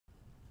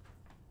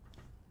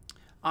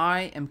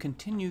I am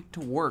continuing to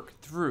work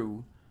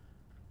through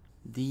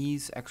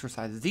these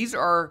exercises. These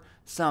are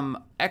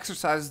some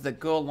exercises that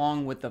go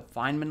along with the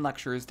Feynman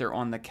lectures. They're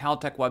on the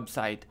Caltech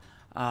website,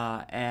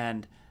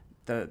 and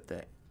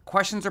the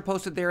questions are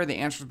posted there. The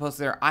answers are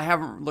posted there. I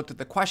haven't looked at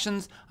the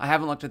questions. I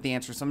haven't looked at the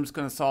answers, so I'm just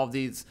going to solve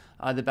these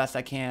the best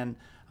I can.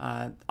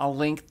 I'll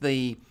link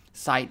the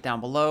site down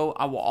below.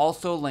 I will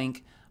also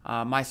link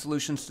my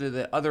solutions to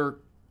the other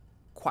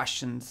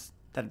questions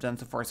that I've done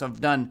so far. So I've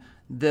done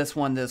this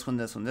one, this one,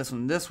 this one, this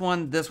one, this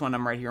one, this one.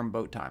 I'm right here on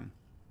boat time.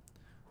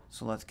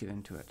 So let's get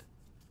into it.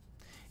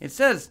 It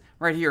says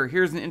right here,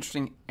 here's an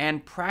interesting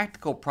and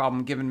practical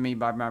problem given me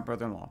by my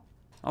brother-in-law.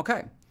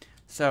 Okay,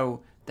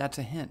 so that's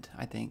a hint,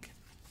 I think.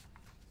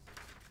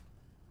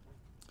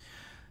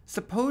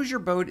 Suppose your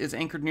boat is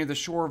anchored near the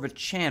shore of a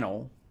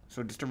channel,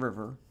 so just a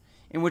river,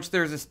 in which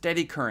there's a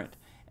steady current,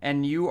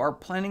 and you are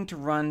planning to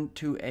run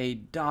to a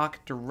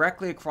dock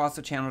directly across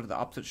the channel to the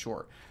opposite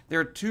shore. There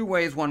are two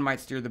ways one might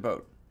steer the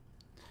boat.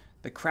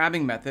 The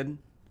crabbing method,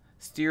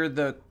 steer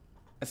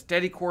a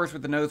steady course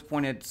with the nose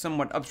pointed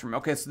somewhat upstream.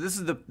 Okay, so this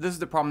is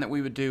the problem that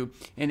we would do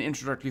in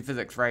introductory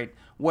physics, right?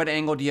 What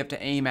angle do you have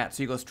to aim at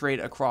so you go straight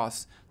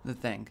across the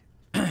thing?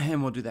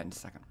 And we'll do that in a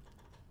second.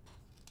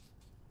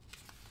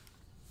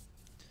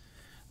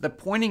 The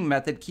pointing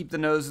method, keep the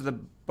nose of the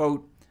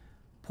boat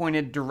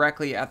pointed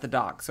directly at the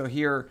dock. So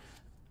here,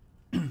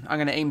 I'm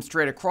going to aim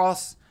straight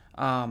across.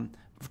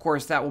 Of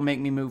course, that will make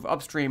me move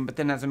upstream, but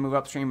then as I move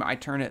upstream, I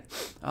turn it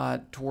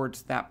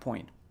towards that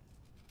point.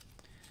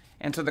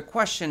 And so the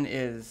question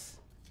is,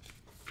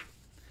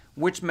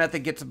 which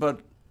method gets a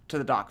boat to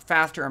the dock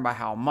faster and by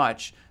how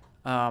much?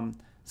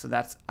 So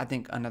that's, I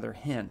think, another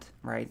hint,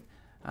 right?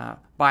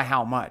 By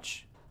how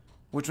much?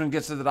 Which one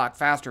gets to the dock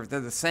faster? If they're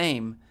the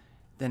same,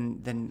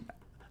 then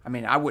I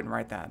mean, I wouldn't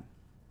write that.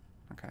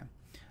 Okay.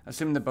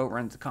 Assuming the boat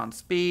runs at constant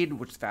speed,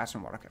 which is faster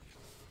than water. Okay.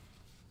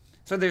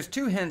 So there's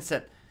three hints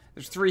that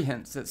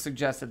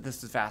suggest that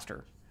this is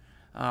faster.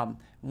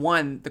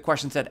 One, the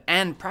question said,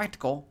 and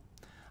practical.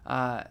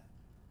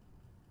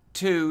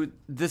 Two,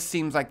 this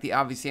seems like the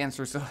obvious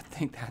answer, so I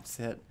think that's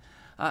it.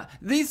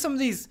 Some of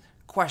these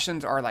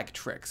questions are like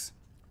tricks.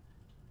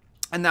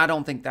 And I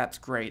don't think that's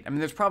great. I mean,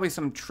 there's probably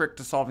some trick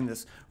to solving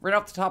this. Right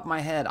off the top of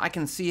my head, I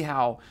can see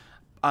how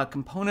a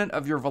component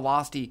of your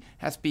velocity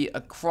has to be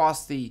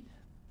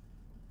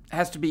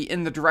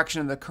in the direction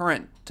of the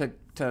current to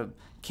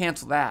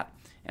cancel that.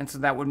 And so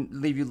that would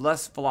leave you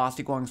less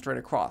velocity going straight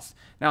across.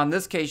 Now, in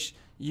this case,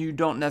 you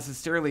don't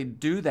necessarily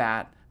do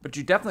that, but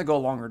you definitely go a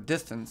longer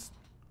distance.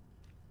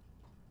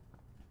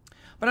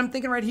 But I'm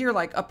thinking right here,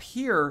 like up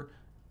here,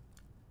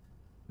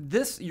 you're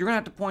going to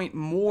have to point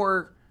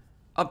more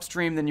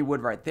upstream than you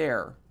would right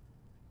there,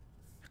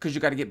 because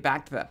you got to get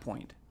back to that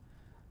point.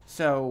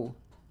 So,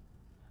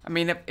 I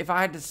mean, if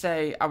I had to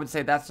say, I would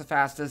say that's the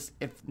fastest.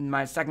 If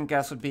my second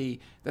guess would be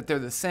that they're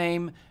the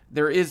same,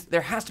 there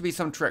has to be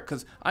some trick,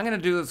 because I'm going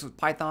to do this with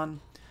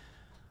Python.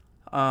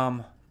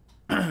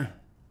 But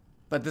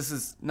this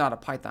is not a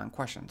Python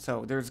question,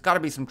 so there's got to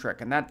be some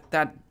trick, and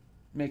that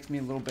makes me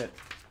a little bit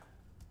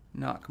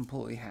not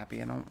completely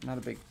happy. I'm not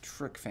a big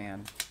trick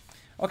fan.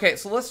 Okay,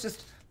 so let's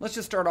just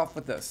start off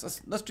with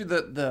this. Let's do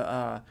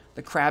the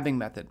crabbing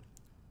method.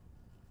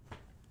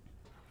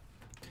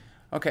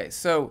 Okay,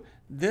 so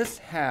this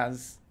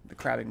has the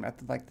crabbing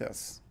method like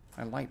this.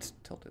 My light's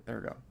tilted. There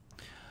we go.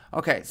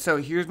 Okay, so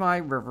here's my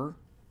river.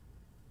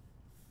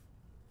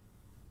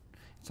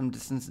 Some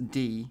distance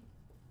D.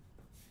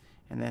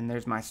 And then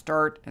there's my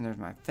start, and there's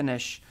my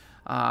finish.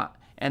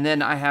 And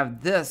then I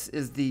have this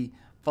is the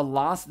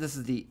velocity. This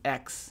is the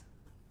X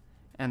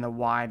and the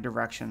Y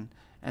direction.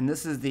 And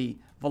this is the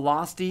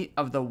velocity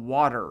of the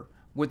water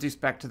with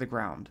respect to the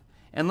ground.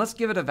 And let's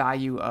give it a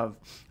value of,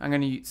 I'm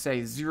going to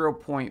say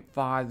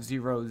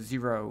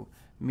 0.500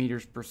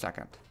 meters per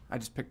second. I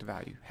just picked a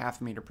value, half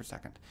meter per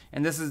second.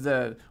 And this is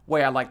the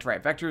way I like to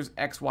write vectors,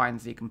 X, Y, and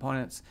Z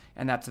components,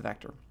 and that's a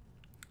vector.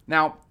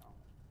 Now,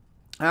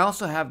 I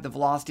also have the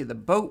velocity of the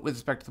boat with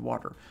respect to the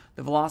water.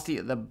 The velocity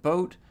of the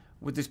boat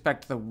with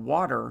respect to the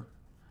water,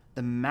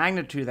 the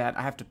magnitude of that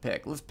I have to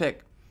pick. Let's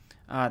pick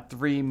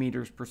 3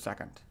 meters per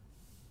second,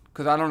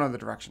 because I don't know the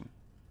direction.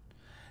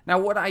 Now,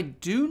 what I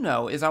do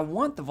know is I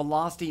want the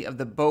velocity of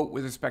the boat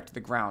with respect to the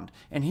ground.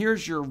 And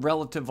here's your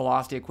relative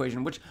velocity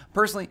equation, which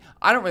personally,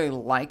 I don't really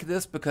like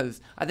this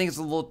because I think it's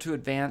a little too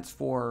advanced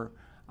for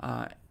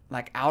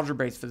like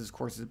algebra-based physics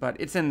courses, but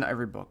it's in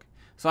every book.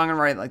 So I'm going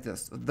to write it like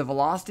this. The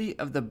velocity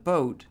of the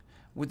boat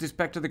with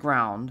respect to the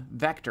ground,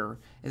 vector,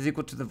 is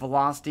equal to the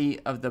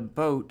velocity of the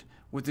boat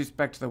with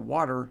respect to the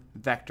water,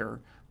 vector,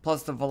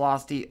 plus the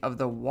velocity of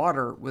the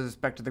water with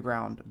respect to the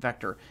ground,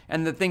 vector.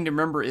 And the thing to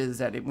remember is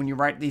that when you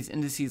write these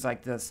indices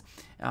like this,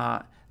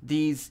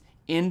 these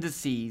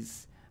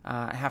indices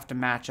have to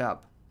match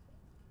up,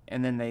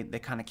 and then they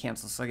kind of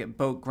cancel. So I get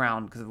boat,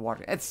 ground because of the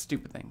water. It's a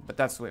stupid thing, but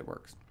that's the way it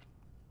works.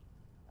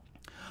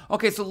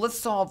 Okay, so let's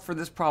solve for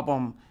this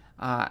problem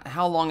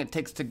how long it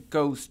takes to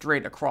go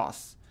straight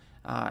across.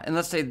 And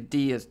let's say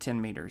D is 10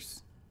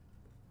 meters.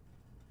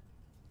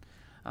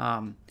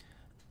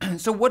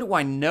 So what do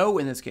I know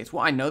in this case?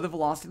 Well, I know the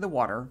velocity of the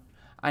water.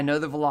 I know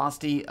the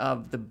velocity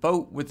of the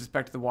boat with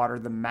respect to the water,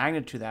 the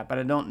magnitude of that, but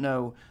I don't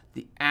know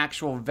the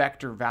actual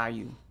vector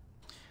value.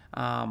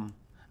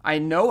 I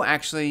know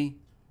actually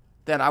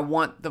that I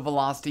want the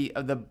velocity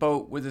of the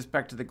boat with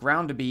respect to the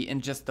ground to be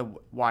in just the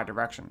y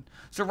direction.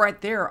 So right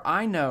there,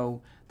 I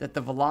know that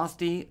the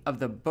velocity of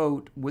the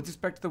boat with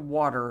respect to the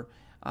water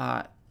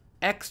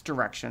x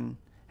direction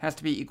has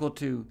to be equal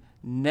to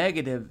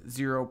negative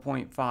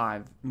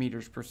 0.5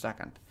 meters per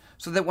second.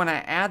 So that when I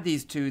add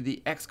these two,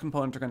 the x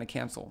components are going to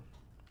cancel.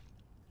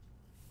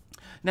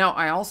 Now,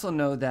 I also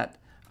know that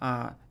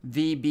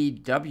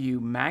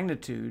VBW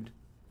magnitude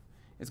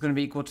is going to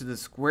be equal to the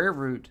square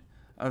root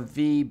of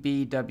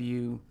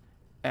VBW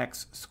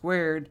x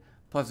squared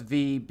plus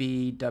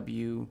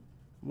VBW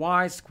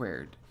y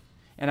squared.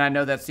 And I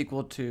know that's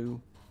equal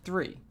to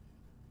 3.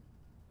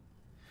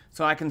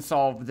 So I can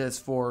solve this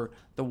for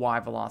the y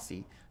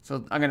velocity.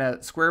 So I'm going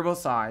to square both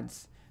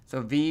sides.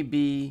 So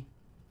VBY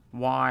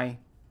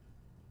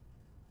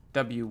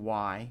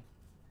WY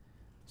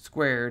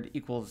squared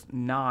equals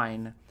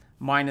 9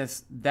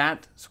 minus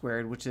that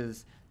squared, which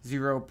is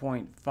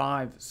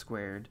 0.5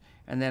 squared.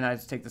 And then I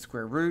just take the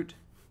square root,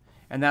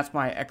 and that's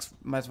my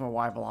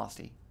y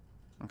velocity.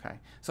 Okay,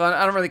 so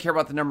I don't really care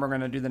about the number. I'm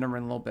going to do the number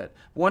in a little bit.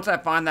 But once I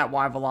find that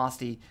y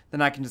velocity,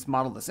 then I can just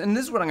model this. And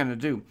this is what I'm going to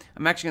do.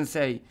 I'm actually going to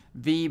say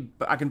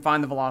I can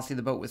find the velocity of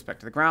the boat with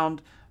respect to the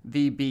ground.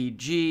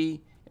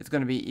 VBG is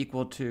going to be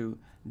equal to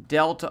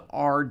delta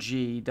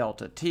RG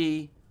delta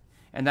T.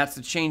 And that's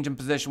the change in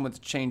position with the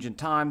change in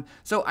time.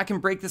 So I can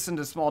break this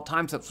into small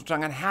time steps, which I'm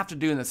going to have to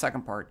do in the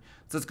second part.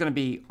 So it's going to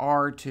be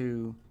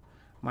R2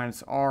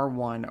 minus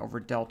R1 over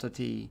delta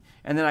T.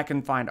 And then I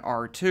can find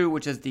R2,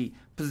 which is the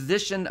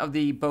position of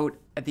the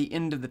boat at the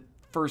end of the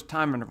first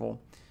time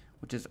interval,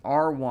 which is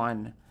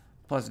R1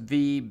 plus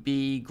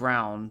VB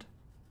ground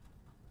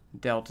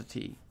delta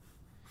T.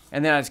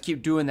 And then I just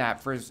keep doing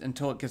that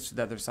until it gets to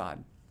the other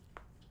side.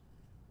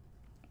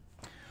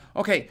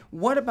 Okay,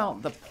 what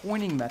about the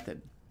pointing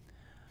method?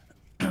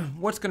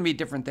 What's going to be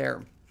different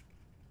there?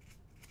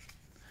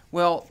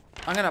 Well,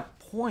 I'm going to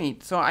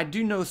point, so I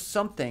do know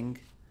something.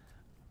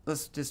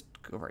 Let's just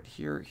go right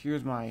here.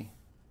 Here's my,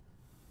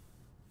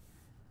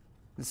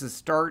 this is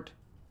start,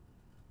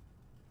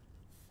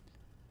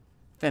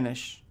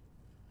 finish.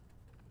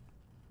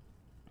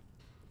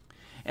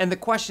 And the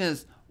question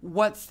is,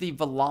 what's the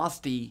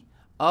velocity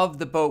of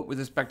the boat with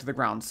respect to the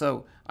ground?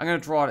 So I'm going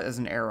to draw it as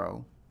an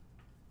arrow.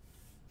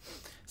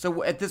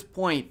 So at this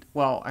point,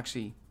 well,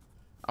 actually,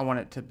 I want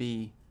it to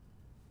be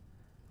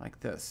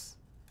like this,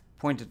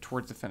 pointed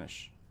towards the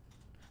finish.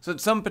 So at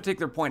some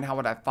particular point, how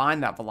would I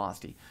find that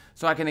velocity?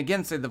 So I can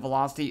again say the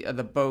velocity of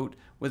the boat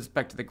with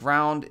respect to the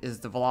ground is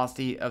the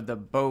velocity of the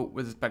boat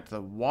with respect to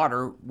the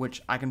water,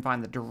 which I can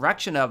find the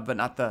direction of, but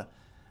not the,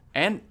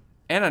 and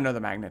I know the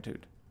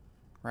magnitude,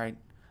 right?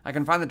 I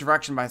can find the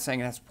direction by saying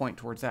it has to point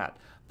towards that,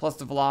 plus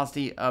the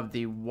velocity of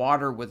the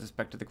water with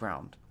respect to the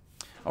ground.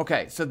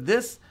 Okay, so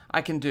this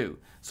I can do.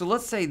 So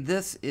let's say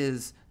this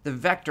is the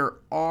vector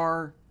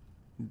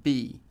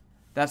RB.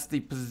 That's the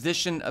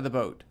position of the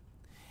boat.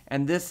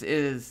 And this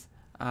is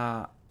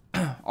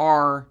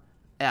RF,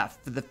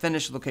 the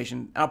finish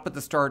location. I'll put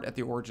the start at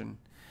the origin.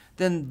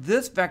 Then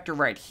this vector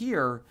right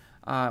here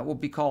will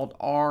be called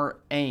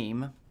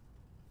RAIM.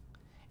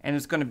 And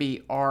it's going to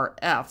be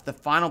RF, the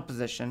final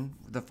position,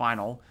 the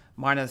final,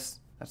 minus,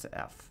 that's the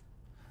F,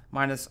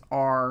 minus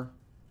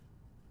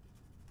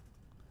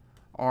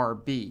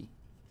RB.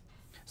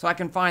 So I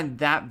can find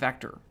that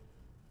vector.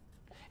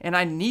 And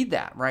I need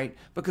that, right?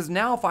 Because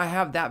now if I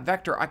have that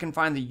vector, I can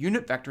find the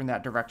unit vector in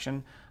that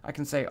direction. I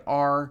can say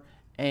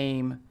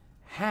RAIM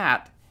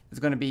hat is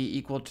going to be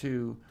equal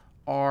to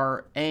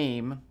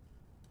RAIM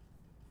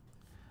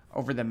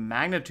over the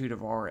magnitude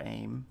of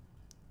RAIM.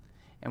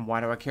 And why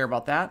do I care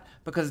about that?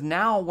 Because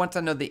now once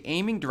I know the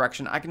aiming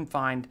direction, I can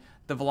find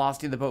the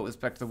velocity of the boat with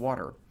respect to the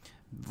water.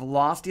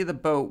 Velocity of the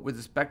boat with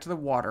respect to the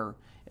water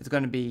is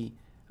going to be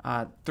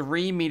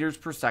 3 meters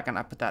per second,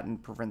 I put that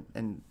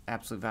in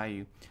absolute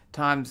value,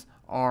 times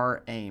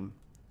RAIM.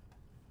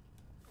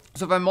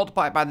 So if I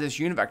multiply it by this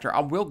unit vector,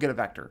 I will get a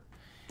vector.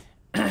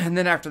 And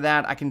then after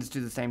that, I can just do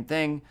the same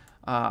thing.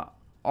 I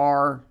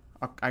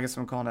guess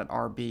I'm calling it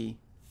RB.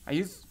 I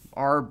use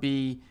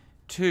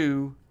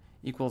RB2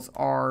 equals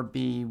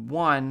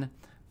RB1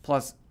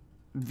 plus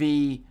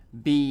VBG.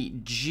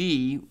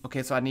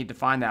 Okay, so I need to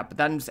find that. But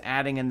then I'm just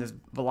adding in this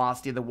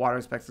velocity of the water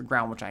with respect to the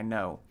ground, which I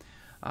know.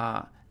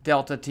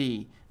 Delta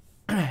T.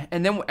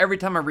 And then every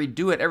time I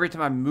redo it, every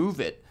time I move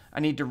it, I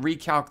need to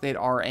recalculate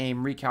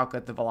RAIM,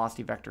 recalculate the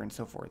velocity vector, and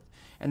so forth.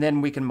 And then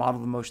we can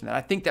model the motion of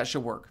that. I think that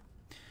should work.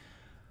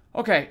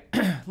 Okay,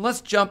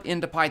 let's jump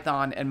into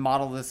Python and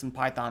model this in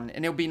Python.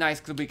 And it'll be nice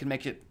because we can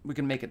make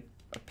it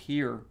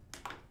appear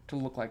to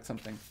look like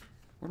something.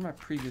 Where's my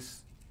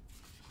previous?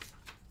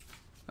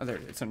 Oh, there,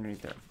 it's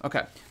underneath there.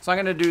 Okay, so I'm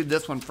going to do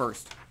this one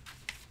first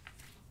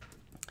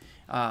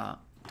because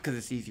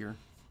it's easier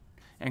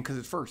and because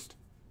it's first.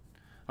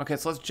 Okay,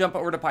 so let's jump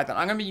over to Python.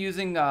 I'm going to be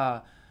using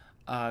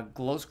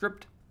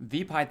GlowScript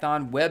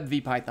VPython, web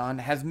VPython,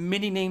 has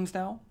many names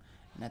now,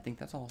 and I think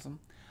that's awesome.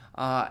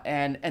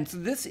 And so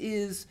this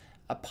is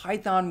a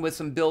Python with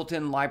some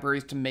built-in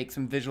libraries to make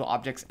some visual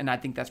objects, and I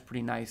think that's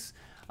pretty nice.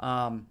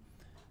 And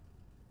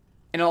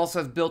it also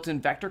has built-in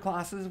vector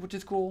classes, which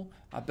is cool,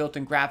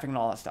 built-in graphing and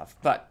all that stuff.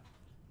 But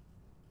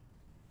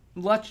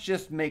let's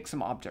just make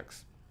some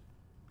objects.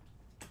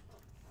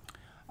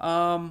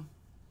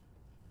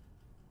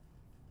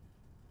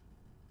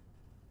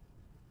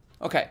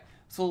 Okay,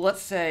 so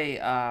let's say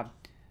I'm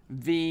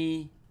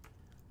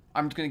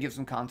just going to give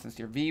some constants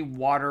here. V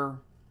water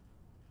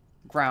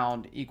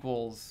ground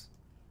equals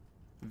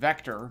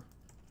vector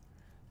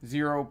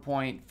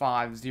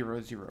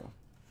 0.500.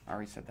 I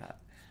already said that.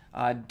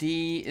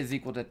 D is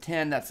equal to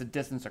 10. That's the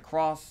distance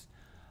across.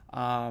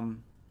 The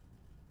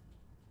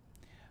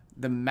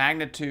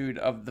magnitude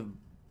of the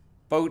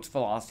boat's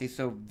velocity,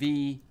 so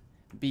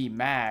VB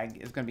mag,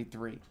 is going to be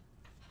 3. Okay,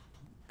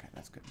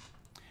 that's good.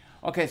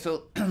 Okay,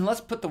 so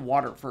let's put the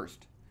water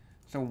first.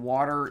 So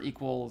water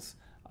equals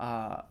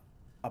a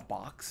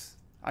box.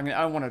 I mean,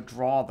 I don't want to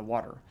draw the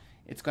water.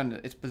 Its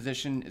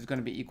position is going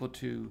to be equal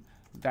to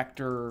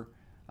vector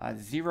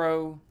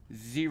 0,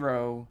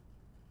 0,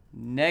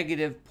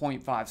 negative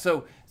 0.5.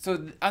 So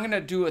I'm going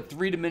to do a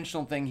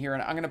three-dimensional thing here,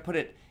 and I'm going to put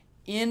it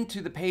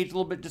into the page a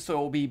little bit just so it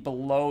will be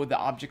below the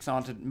objects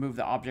on to move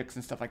the objects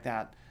and stuff like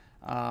that.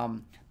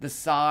 The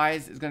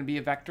size is going to be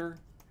a vector.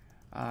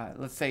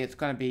 Let's say it's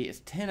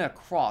 10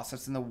 across.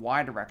 That's in the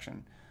y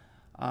direction.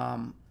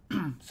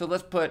 So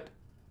let's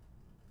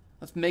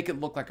make it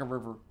look like a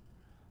river.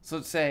 So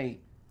let's say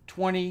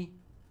 20,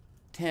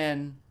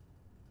 10,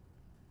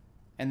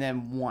 and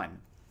then 1.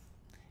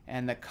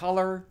 And the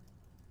color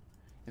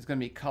is going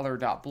to be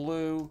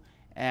color.blue.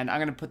 And I'm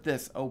going to put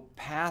this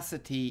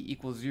opacity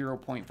equals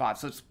 0.5.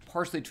 So it's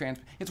partially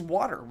transparent. It's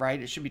water,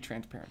 right? It should be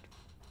transparent.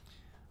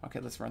 Okay,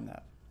 let's run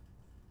that.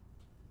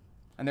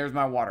 And there's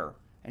my water.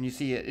 And you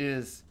see it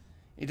is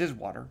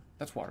water.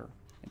 That's water.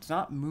 It's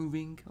not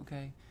moving.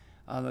 Okay.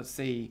 Let's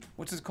see.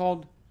 What's this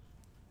called?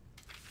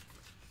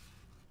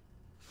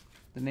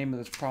 The name of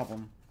this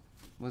problem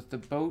was the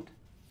boat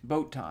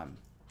time.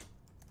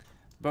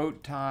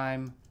 Boat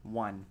time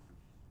 1.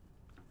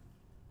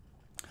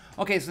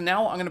 Okay, so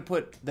now I'm going to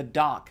put the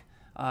dock.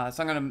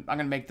 So I'm going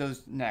to make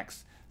those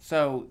next.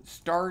 So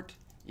start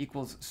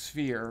equals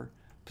sphere,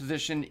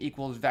 position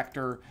equals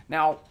vector.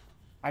 Now,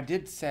 I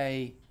did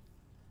say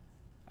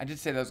that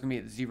was going to be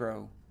at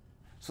 0.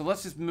 So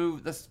let's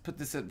put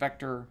this at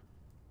vector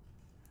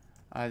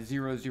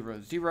 0,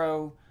 0,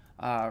 0.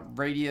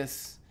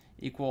 Radius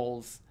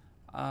equals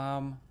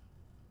 1.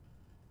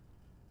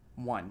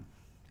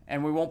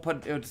 And we won't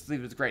it'll just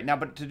leave it as great. Now,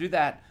 but to do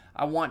that,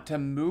 I want to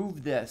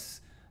move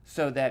this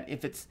so that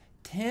if it's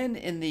 10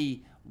 in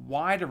the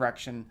y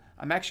direction,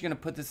 I'm actually going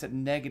to put this at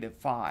negative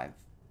 5.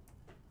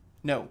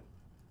 No,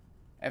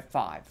 at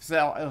 5.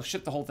 So it'll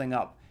shift the whole thing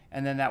up.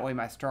 And then that way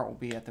my start will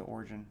be at the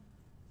origin.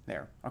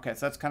 There. Okay,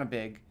 so that's kind of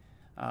big.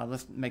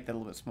 Let's make that a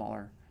little bit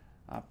smaller.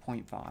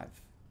 0.5.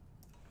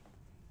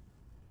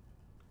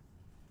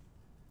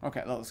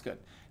 Okay, that looks good.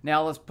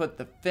 Now let's put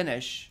the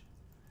finish.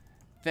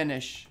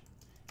 Finish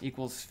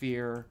equals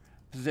sphere.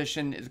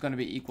 Position is going to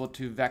be equal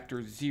to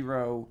vector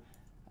 0,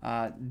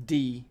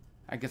 d.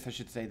 I guess I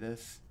should say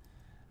this.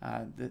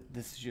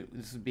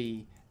 This would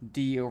be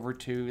d over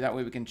 2. That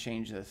way we can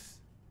change this.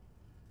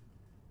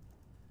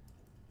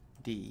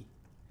 D.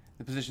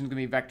 The position is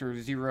going to be vector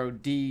 0,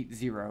 d,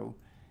 0.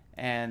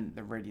 And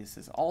the radius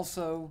is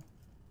also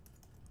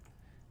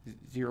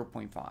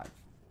 0.5.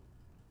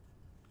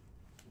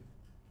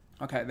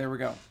 Okay, there we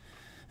go.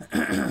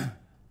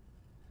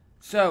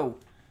 So,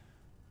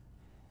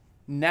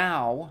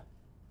 now,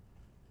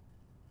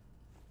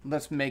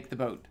 let's make the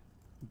boat.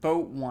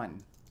 Boat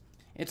 1.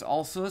 It's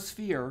also a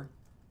sphere,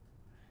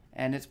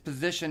 and its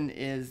position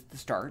is the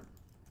start.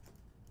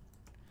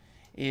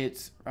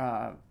 Its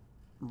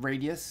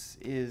radius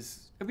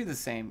it'll be the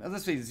same.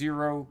 Let's say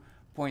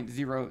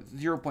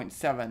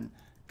 0.7.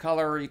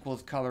 Color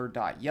equals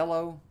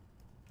color.yellow.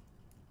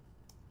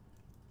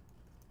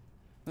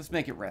 Let's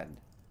make it red.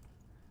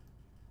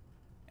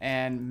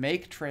 And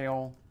make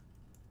trail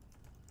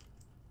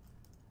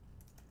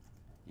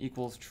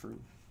equals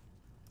true.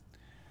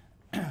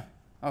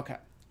 Okay.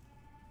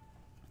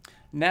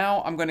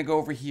 Now I'm going to go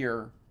over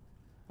here.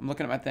 I'm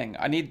looking at my thing.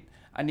 I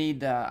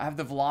have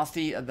the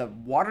velocity of the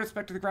water with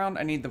respect to the ground.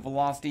 I need the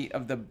velocity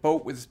of the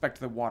boat with respect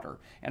to the water.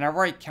 And I've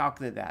already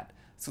calculated that.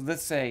 So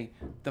let's say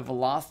the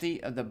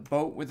velocity of the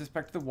boat with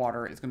respect to the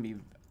water is going to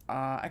be,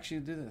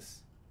 actually do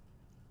this.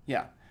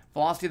 Yeah.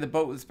 Velocity of the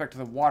boat with respect to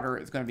the water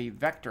is going to be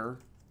vector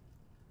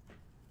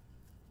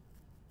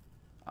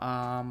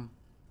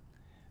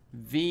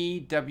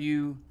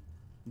VWG.x,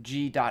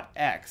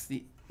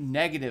 the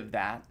negative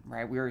that,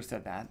 right? We already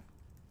said that.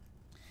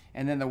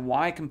 And then the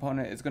y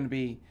component is going to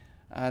be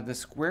the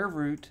square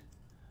root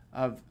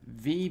of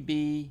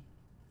VB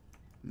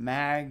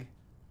mag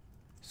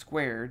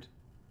squared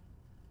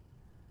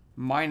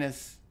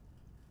minus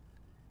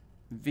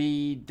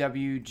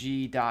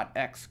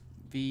VWG.x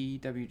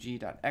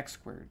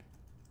squared.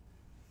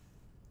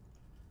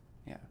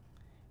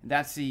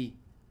 That's the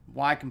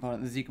y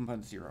component, the z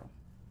component is 0.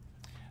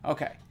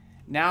 Okay,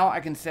 now I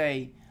can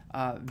say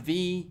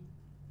boat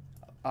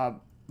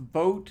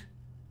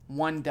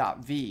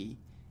 1.v,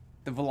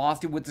 the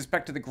velocity with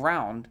respect to the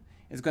ground,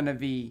 is going to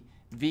be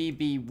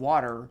vb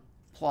water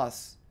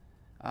plus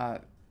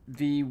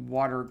v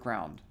water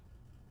ground.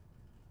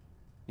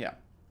 Yeah.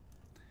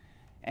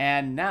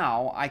 And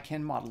now I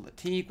can model it.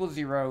 T equals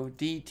 0,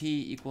 dt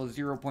equals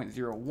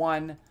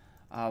 0.01,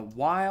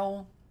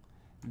 while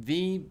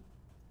v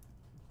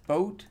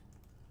boat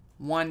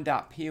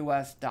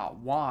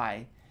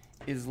 1.pos.y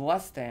is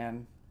less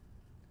than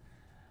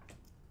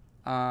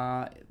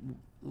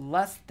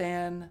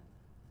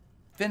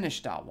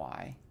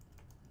finish.y.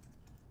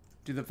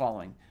 Do the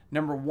following.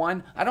 Number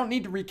 1, I don't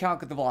need to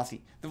recalculate the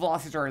velocity. The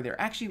velocity is already there.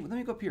 Actually, let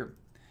me go up here.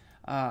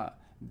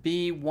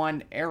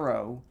 B1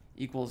 arrow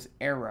equals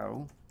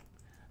arrow.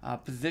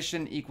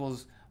 Position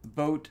equals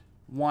boat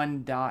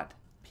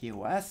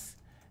 1.pos.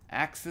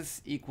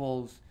 Axis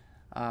equals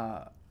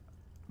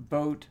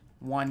boat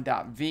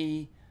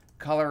 1.v.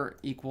 Color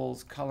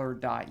equals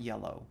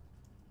color.yellow.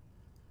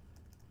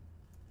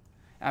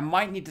 I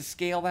might need to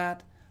scale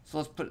that, so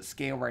let's put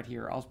scale right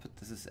here. I'll just put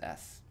this as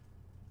S.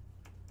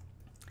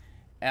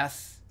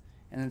 S,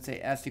 and then say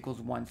S equals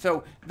 1.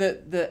 So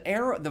the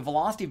arrow, the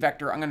velocity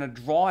vector, I'm going to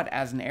draw it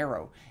as an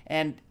arrow,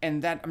 and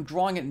that I'm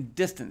drawing it in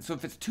distance. So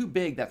if it's too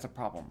big, that's a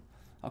problem.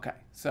 Okay,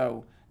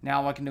 so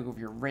now I can go over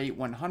here, rate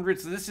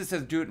 100. So this just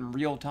says do it in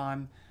real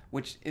time,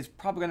 which is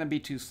probably going to be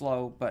too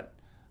slow, but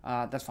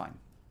that's fine.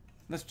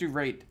 Let's do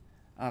rate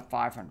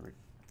 500,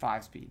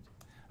 5 speed.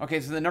 Okay,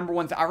 so the number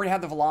 1, I already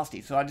have the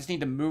velocity, so I just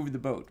need to move the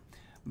boat.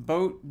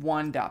 Boat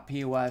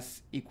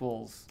 1.pos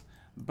equals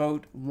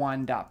boat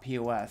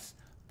 1.pos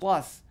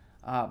plus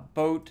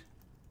boat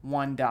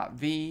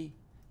 1.v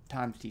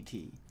times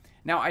dt.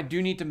 Now I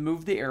do need to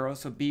move the arrow,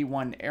 so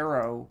b1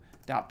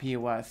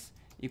 arrow.pos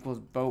equals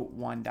boat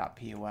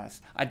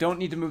 1.pos. I don't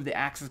need to move the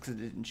axis because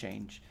it didn't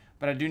change,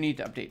 but I do need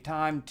to update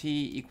time.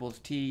 T equals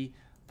t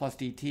plus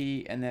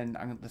dt, and then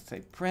let's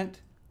say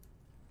print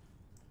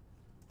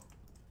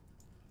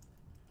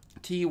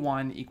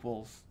t1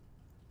 equals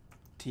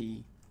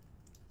t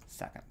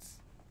seconds.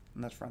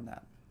 And let's run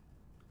that.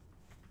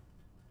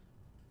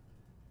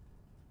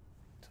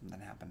 Something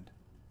happened.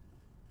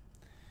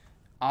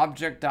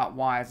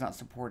 Object.y is not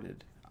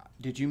supported.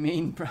 Did you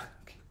mean?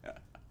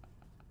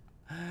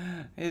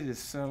 It is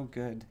so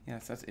good.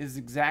 Yes, that is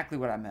exactly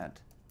what I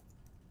meant.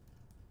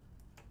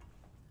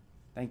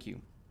 Thank you.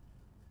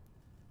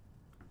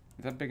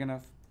 Is that big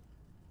enough?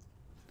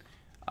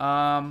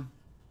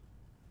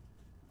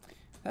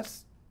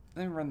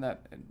 Let me run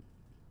that at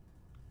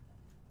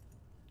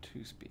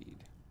 2 speed.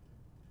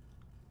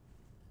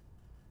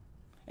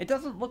 It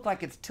doesn't look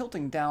like it's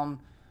tilting down.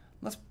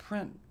 Let's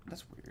print.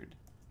 That's weird.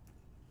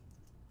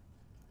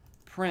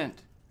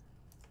 Print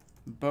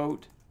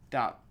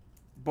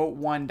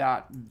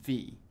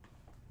boat1.v.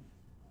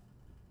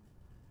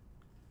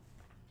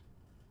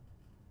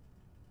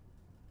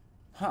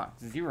 Huh,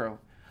 0.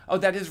 Oh,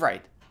 that is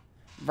right.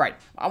 Right.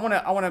 I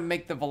want to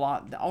make the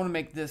velocity. I want to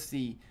make this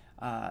the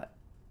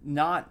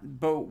not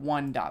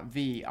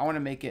boat1.v. I want to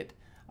make it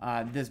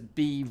this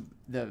b,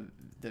 the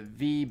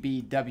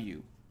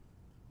vbw,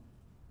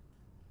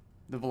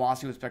 the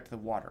velocity with respect to the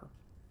water.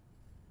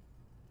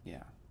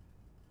 Yeah.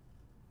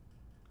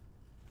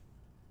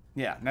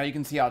 Yeah, now you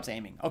can see how it's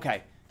aiming.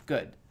 Okay,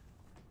 good.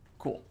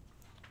 Cool.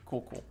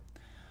 Cool, cool.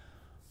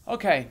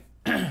 Okay,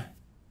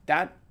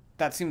 that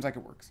seems like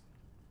it works.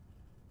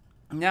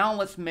 Now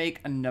let's make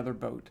another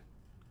boat.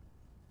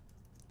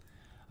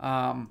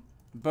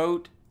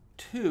 Boat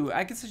 2,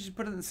 I guess I should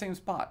put it in the same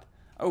spot.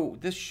 Oh,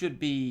 this should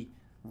be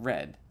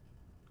red.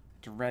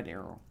 It's a red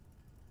arrow.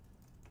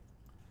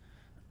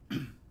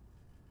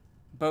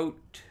 Boat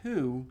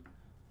 2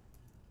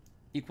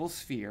 equals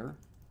sphere.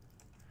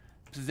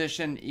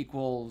 Position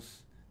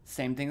equals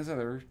same thing as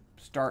other,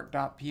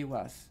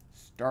 start.pos,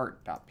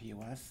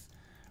 start.pos.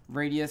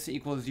 Radius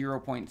equals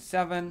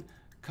 0.7.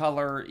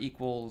 Color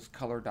equals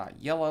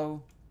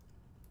color.yellow.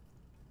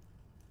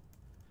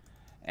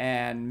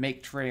 And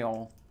make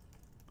trail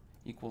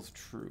equals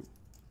true.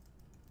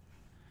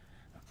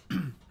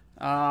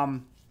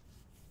 Now,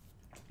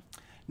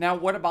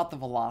 what about the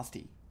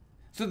velocity?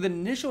 So the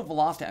initial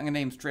velocity, I'm going to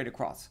name straight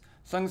across.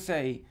 So I'm going to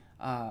say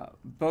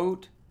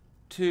boat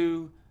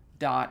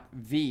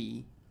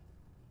 2.v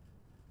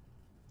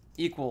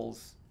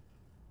equals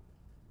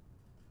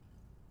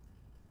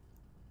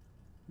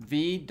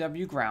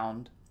VW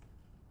ground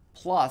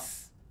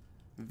plus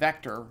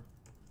vector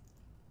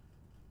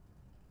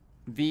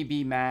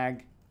VB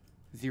mag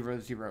 0,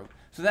 0.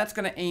 So that's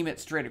going to aim it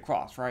straight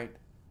across, right?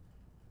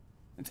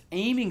 It's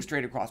aiming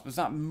straight across, but it's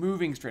not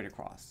moving straight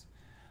across.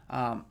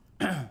 I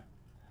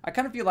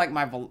kind of feel like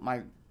I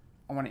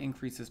want to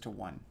increase this to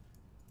 1.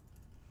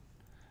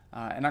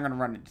 And I'm going to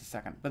run it in a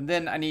second. But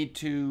then I need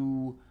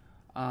to,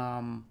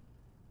 I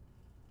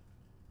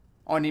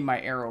need my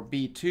arrow.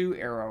 B2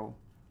 arrow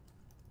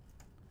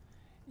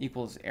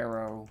equals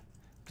arrow.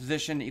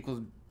 Position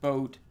equals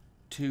boat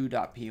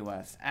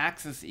 2.pos.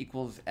 Axis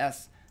equals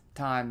S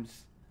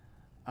times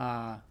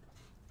I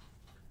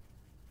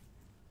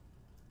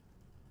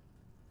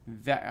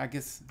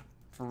guess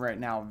for right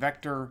now,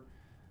 vector.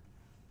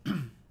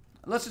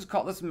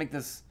 Let's make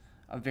this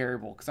a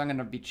variable because I'm going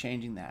to be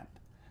changing that.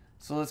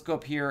 So let's go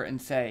up here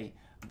and say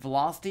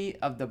velocity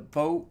of the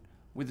boat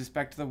with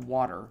respect to the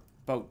water,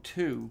 boat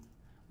 2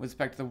 with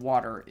respect to the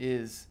water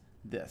is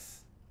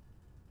this.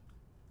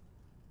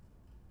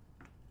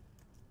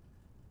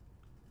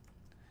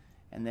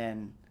 And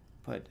then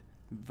put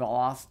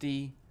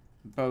velocity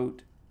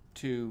boat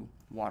to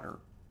water.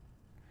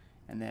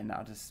 And then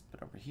I'll just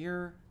put over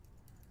here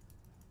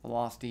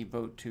velocity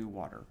boat to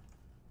water.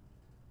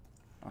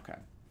 Okay.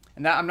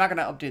 And now I'm not going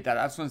to update that.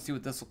 I just want to see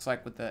what this looks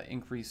like with the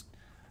increased.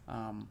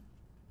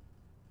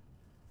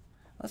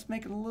 Let's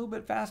make it a little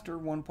bit faster,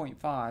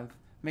 1.5.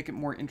 Make it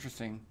more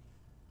interesting.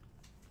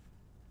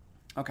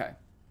 Okay.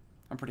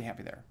 I'm pretty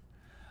happy there.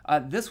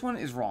 This one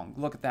is wrong.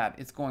 Look at that.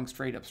 It's going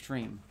straight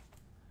upstream.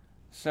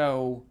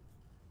 So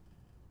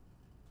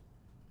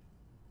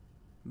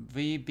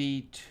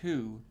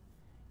VB2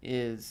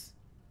 is,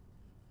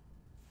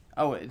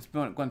 oh, it's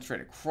going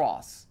straight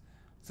across.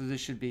 So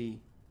this should be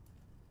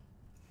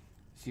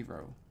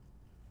 0.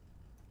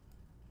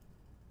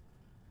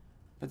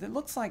 But it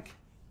looks like,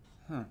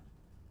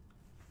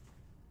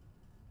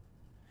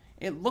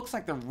 it looks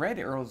like the red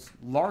arrow's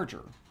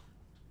larger.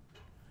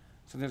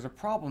 So there's a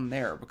problem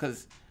there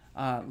because,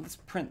 let's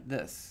print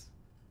this.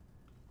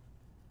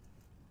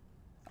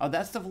 Oh,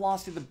 that's the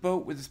velocity of the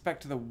boat with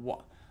respect to the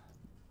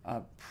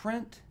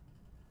print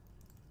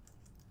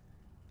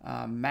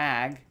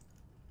mag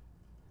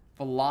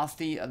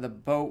velocity of the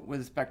boat with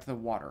respect to the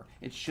water.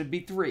 It should be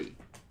 3.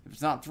 If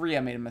it's not 3,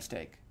 I made a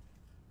mistake.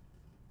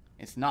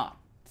 It's not.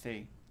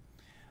 See?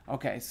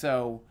 Okay,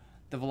 so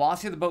the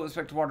velocity of the boat with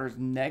respect to water is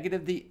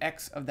negative the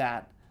x of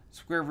that,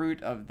 square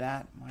root of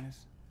that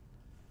minus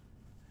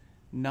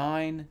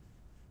 9.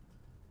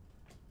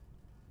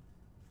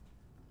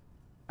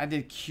 I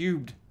did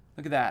cubed.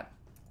 Look at that.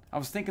 I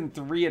was thinking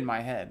 3 in my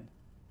head.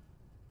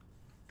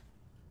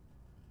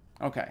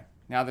 Okay,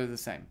 now they're the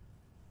same.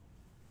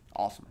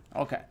 Awesome.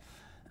 Okay.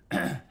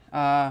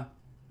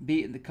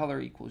 B, the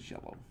color equals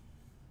yellow.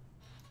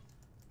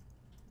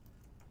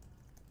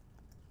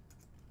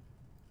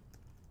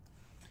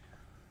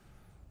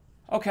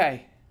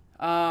 Okay.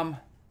 That's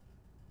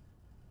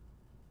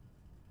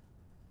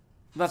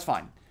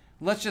fine.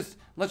 Let's just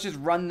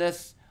run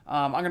this.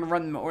 I'm going to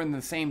run them in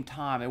the same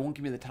time. It won't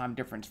give me the time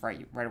difference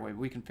right away.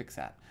 We can fix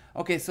that.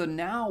 Okay, so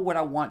now what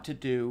I want to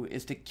do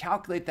is to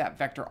calculate that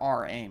vector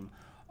R aim.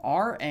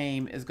 R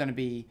aim is going to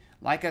be,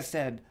 like I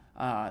said,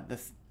 the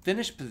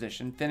finished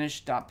position,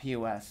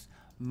 finish.pos,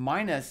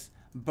 minus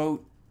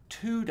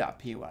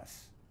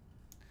boat2.pos.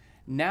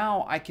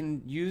 Now I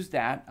can use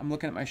that. I'm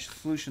looking at my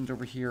solutions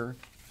over here.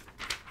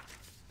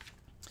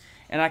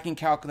 And I can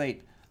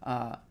calculate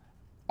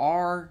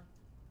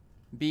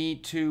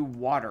RB2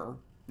 water,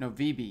 no,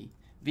 VB.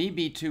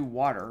 VB2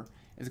 water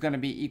is going to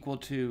be equal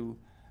to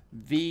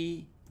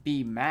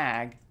VB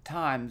mag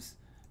times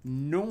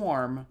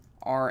norm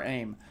R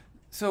aim.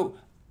 So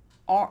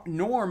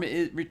norm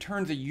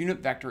returns a unit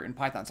vector in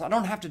Python. So I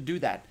don't have to do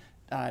that.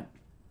 The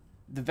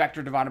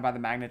vector divided by the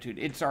magnitude.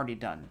 It's already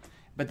done.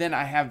 But then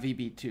I have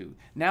VB2.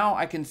 Now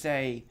I can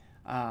say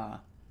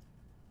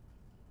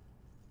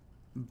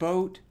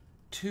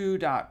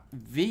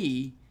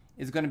boat2.v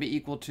is going to be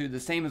equal to the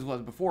same as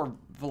was before,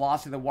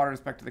 velocity of the water with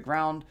respect to the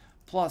ground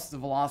plus the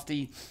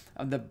velocity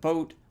of the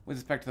boat with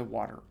respect to the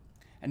water.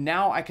 And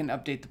now I can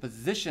update the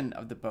position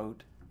of the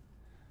boat.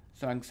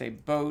 So I can say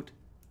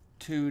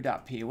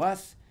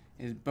boat2.pos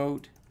is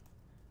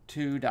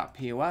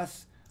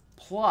boat2.pos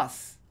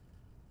plus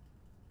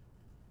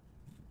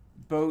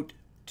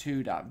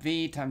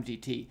boat2.v times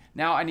dt.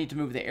 Now I need to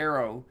move the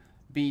arrow.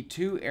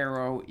 B2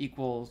 arrow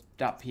equals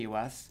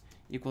 .pos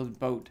equals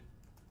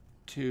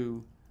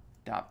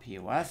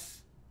boat2.pos.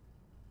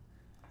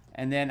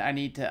 And then I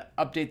need to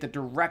update the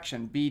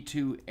direction.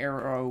 B2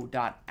 arrow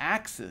dot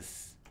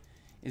axis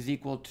is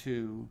equal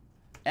to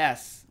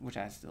S, which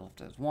I still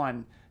left as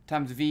 1,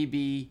 times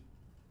VB2W.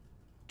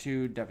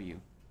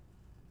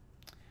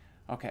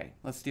 Okay,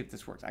 let's see if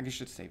this works. I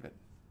should save it.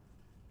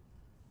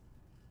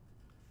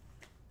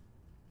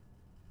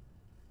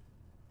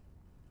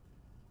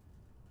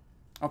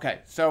 Okay,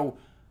 so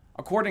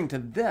according to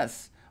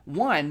this,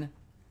 1,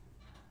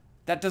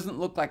 that doesn't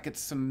look like it's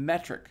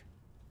symmetric,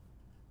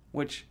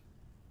 which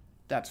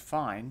that's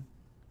fine.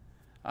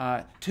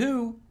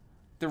 2,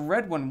 the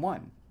red one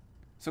won.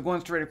 So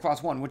going straight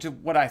across 1, which is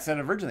what I said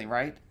originally,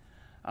 right?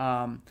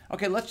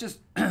 Okay, let's just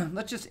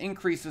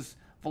increase this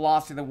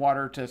velocity of the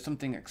water to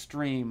something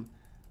extreme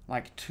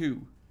like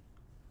 2.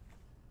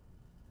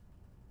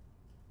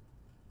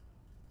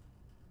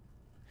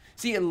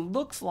 See, it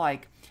looks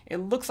like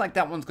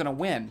that one's going to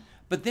win,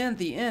 but then at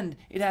the end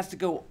it has to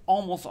go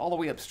almost all the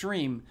way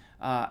upstream,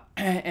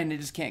 and it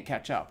just can't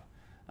catch up.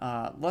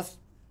 Let's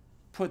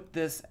put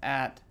this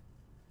at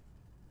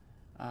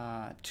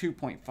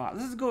 2.5.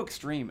 Let's go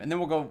extreme, and then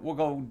we'll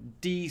go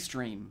D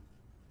stream.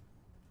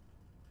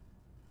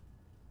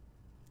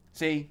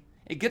 See,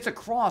 It gets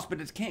across, but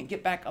it can't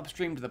get back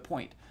upstream to the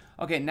point.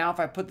 Okay, now if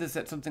I put this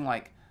at something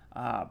like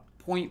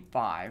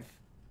 0.5,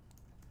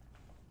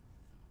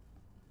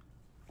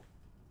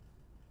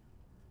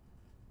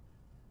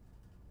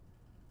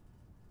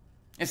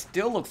 it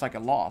still looks like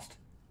it lost,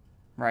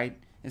 right?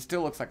 It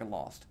still looks like it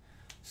lost.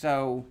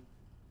 So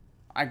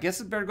I guess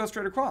it better go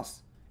straight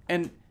across.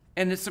 And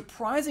it's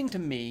surprising to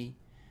me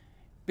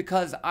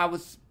because I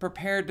was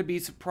prepared to be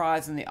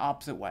surprised in the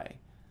opposite way.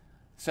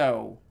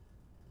 So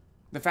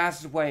the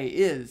fastest way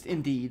is,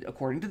 indeed,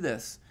 according to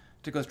this,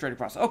 to go straight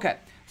across. Okay,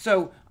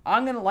 so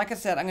I'm going to, like I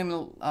said, I'm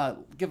going to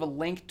give a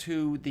link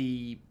to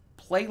the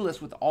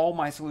playlist with all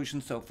my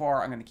solutions so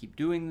far. I'm going to keep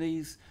doing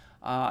these.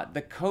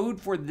 The code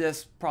for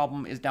this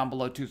problem is down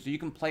below too, so you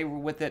can play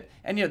with it.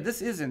 And you know,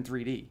 this is in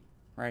 3D,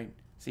 right?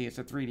 See, it's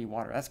a 3D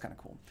water. That's kind of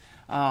cool.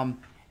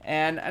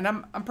 And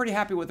I'm pretty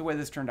happy with the way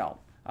this turned out.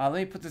 Let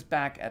me put this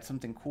back at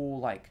something cool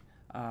like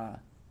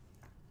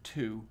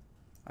 2.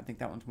 I think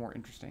that one's more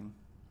interesting.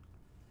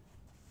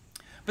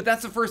 But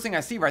that's the first thing I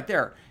see right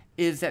there,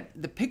 is that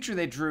the picture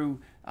they drew,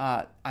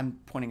 I'm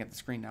pointing at the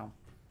screen now,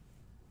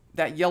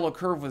 that yellow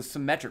curve was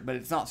symmetric, but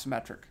it's not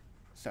symmetric.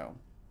 So,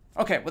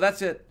 okay, well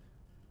that's it.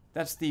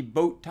 That's the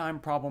boat time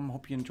problem.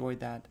 Hope you enjoyed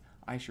that.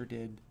 I sure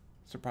did.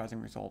 Surprising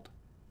result.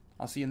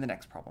 I'll see you in the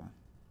next problem.